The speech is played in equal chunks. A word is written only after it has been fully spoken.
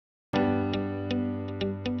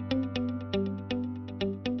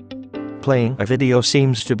Playing a video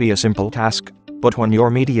seems to be a simple task, but when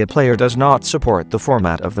your media player does not support the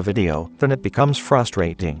format of the video, then it becomes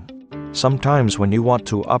frustrating. Sometimes when you want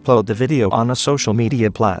to upload the video on a social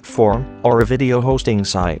media platform or a video hosting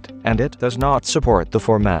site, and it does not support the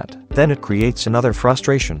format, then it creates another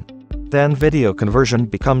frustration. Then video conversion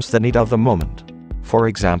becomes the need of the moment. For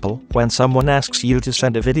example, when someone asks you to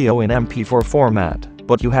send a video in MP4 format,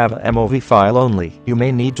 but you have a MOV file only, you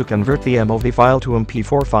may need to convert the MOV file to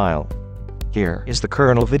MP4 file. Here is the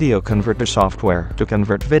Kernel Video Converter software to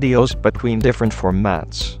convert videos between different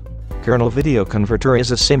formats. Kernel Video Converter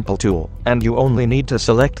is a simple tool, and you only need to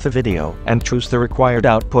select the video and choose the required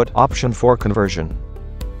output option for conversion.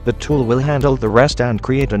 The tool will handle the rest and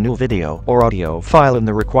create a new video or audio file in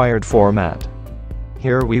the required format.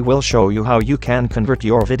 Here we will show you how you can convert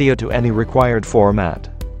your video to any required format.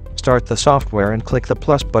 Start the software and click the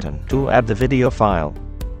plus button to add the video file.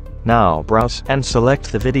 Now browse and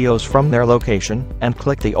select the videos from their location and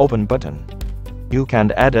click the open button. You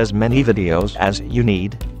can add as many videos as you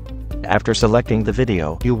need. After selecting the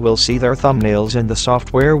video, you will see their thumbnails in the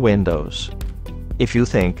software windows. If you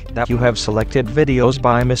think that you have selected videos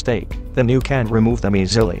by mistake, then you can remove them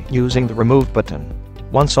easily using the remove button.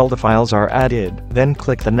 Once all the files are added, then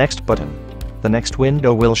click the next button. The next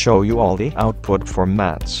window will show you all the output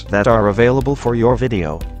formats that are available for your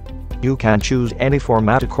video. You can choose any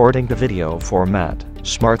format according to video format,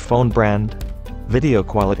 smartphone brand, video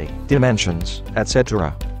quality, dimensions,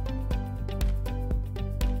 etc.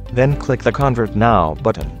 Then click the Convert Now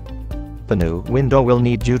button. The new window will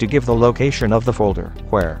need you to give the location of the folder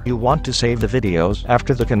where you want to save the videos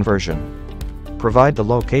after the conversion. Provide the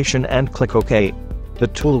location and click OK. The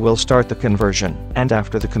tool will start the conversion, and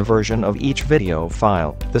after the conversion of each video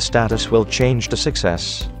file, the status will change to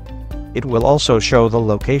success. It will also show the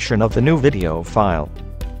location of the new video file.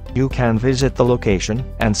 You can visit the location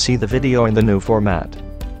and see the video in the new format.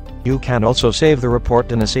 You can also save the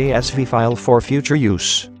report in a CSV file for future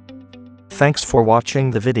use. Thanks for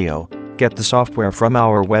watching the video. Get the software from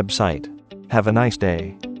our website. Have a nice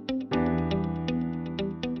day.